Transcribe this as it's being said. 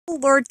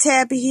Lord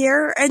Tabby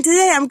here, and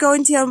today I'm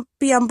going to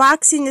be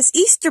unboxing this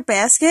Easter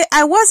basket.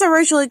 I was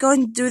originally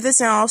going to do this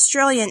in an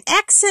Australian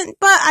accent,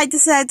 but I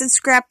decided to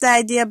scrap the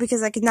idea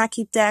because I could not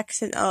keep the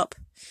accent up.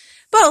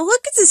 But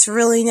look at this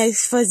really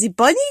nice fuzzy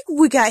bunny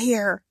we got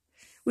here.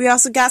 We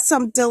also got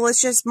some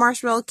delicious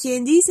marshmallow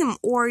candies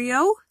and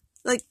Oreo.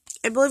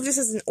 I believe this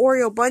is an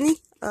Oreo bunny.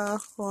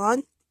 Hold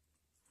on.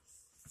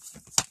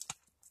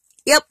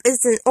 Yep,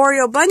 it's an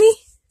Oreo bunny.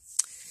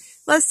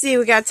 Let's see,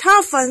 we got a ton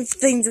of fun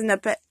things in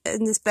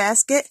this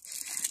basket.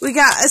 We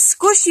got a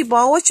squishy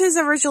ball, which was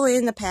originally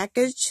in the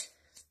package.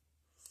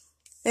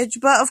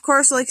 But of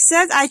course, like I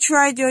said, I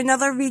tried to do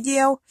another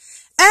video,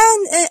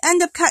 and it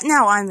ended up cutting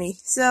out on me.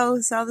 So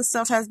the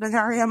stuff has been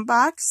already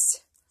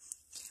unboxed.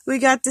 We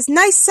got this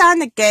nice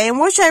Sonic game,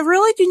 which I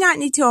really do not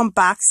need to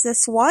unbox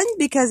this one,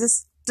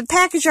 because the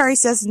package already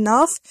says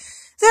enough.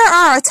 There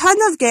are a ton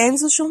of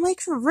games, which will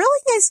make for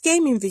really nice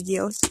gaming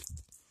videos.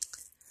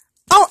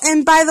 Oh,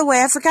 and by the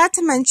way, I forgot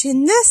to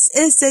mention, this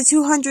is the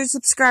 200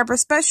 subscriber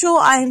special.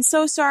 I am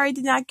so sorry I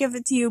did not give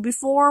it to you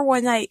before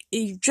when I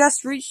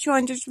just reached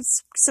 200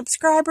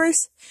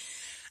 subscribers.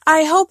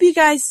 I hope you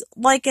guys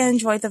like and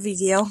enjoy the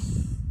video.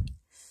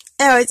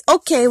 Anyways,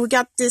 okay, we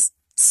got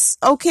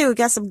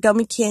some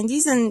gummy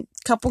candies and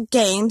a couple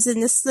games in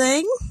this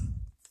thing.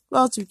 What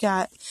else we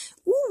got?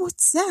 Ooh,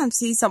 what's that? I'm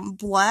seeing something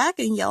black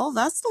and yellow.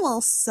 That's a little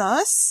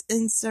sus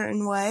in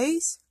certain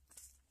ways.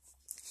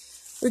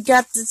 We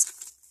got this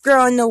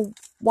Grow in the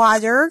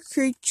water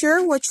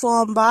creature, which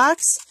we'll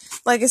unbox.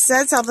 Like I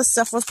said, all the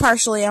stuff was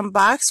partially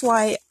unboxed.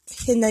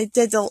 And I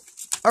did the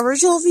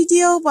original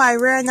video, but I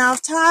ran out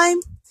of time.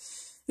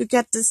 We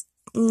got this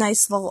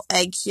nice little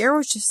egg here,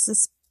 which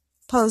is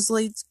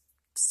supposedly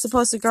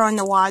supposed to grow in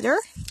the water.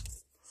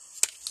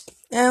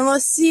 And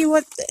let's see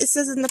what it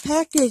says in the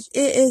package.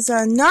 It is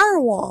a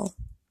narwhal.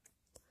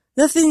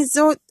 The thing is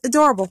so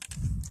adorable.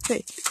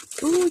 Okay.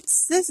 Ooh,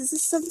 what's this? Is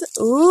this something?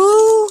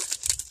 Ooh.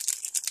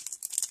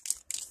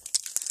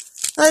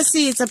 Let's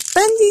see, it's a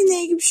Bendy and the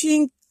Ink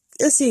Machine.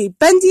 Let's see,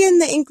 Bendy and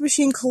the Ink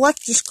Machine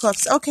collector's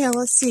clips. Okay,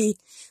 let's see.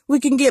 We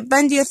can get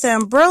Bendy with the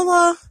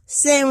umbrella,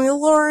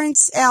 Samuel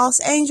Lawrence,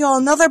 Alice Angel,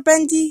 another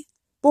Bendy,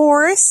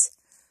 Boris,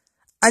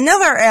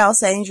 another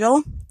Alice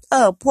Angel.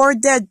 Oh, poor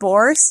dead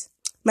Boris.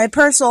 My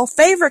personal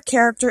favorite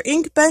character,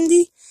 Ink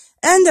Bendy,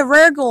 and the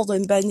rare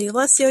golden Bendy.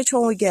 Let's see which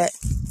one we get.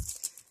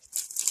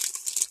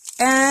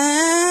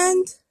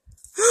 And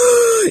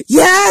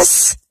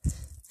yes,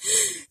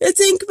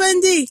 it's Ink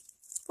Bendy.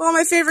 One of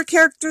my favorite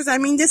characters. I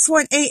mean, this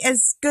one ain't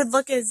as good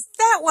looking as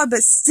that one,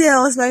 but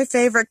still is my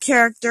favorite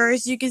character,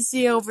 as you can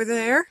see over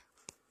there.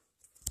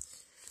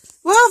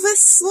 Well,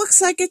 this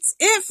looks like it's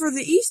it for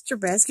the Easter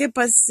basket,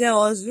 but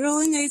still, it's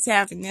really nice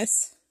having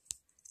this.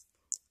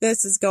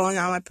 This is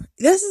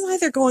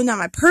either going on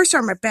my purse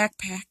or my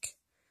backpack.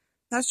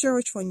 Not sure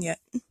which one yet.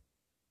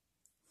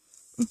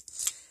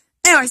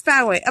 Anyways, by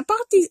the way,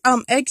 about these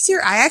eggs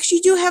here, I actually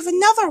do have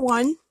another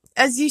one.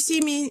 As you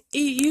see me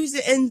use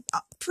it in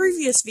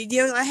previous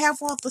videos, I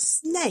have one with the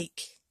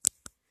snake.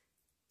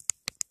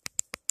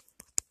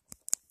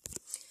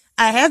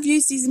 I have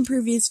used these in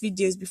previous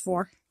videos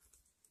before.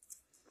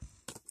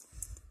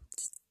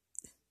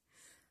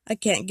 I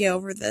can't get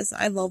over this.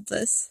 I love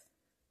this.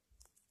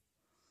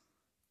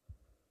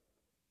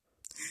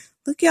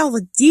 Look at all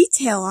the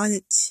detail on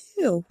it,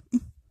 too.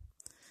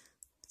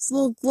 This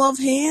little glove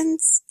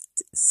hands.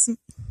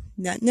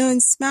 Not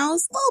knowing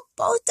smells. Little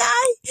bow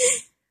tie.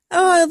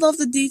 Oh, I love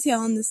the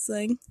detail on this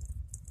thing.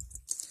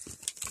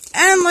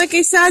 And like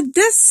I said,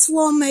 this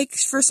will make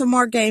for some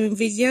more gaming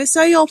videos,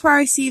 so you'll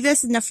probably see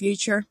this in the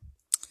future.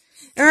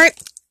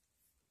 Alright,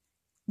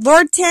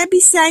 Lord Tabby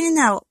signing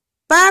out.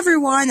 Bye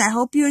everyone, I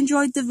hope you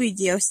enjoyed the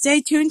video.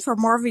 Stay tuned for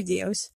more videos.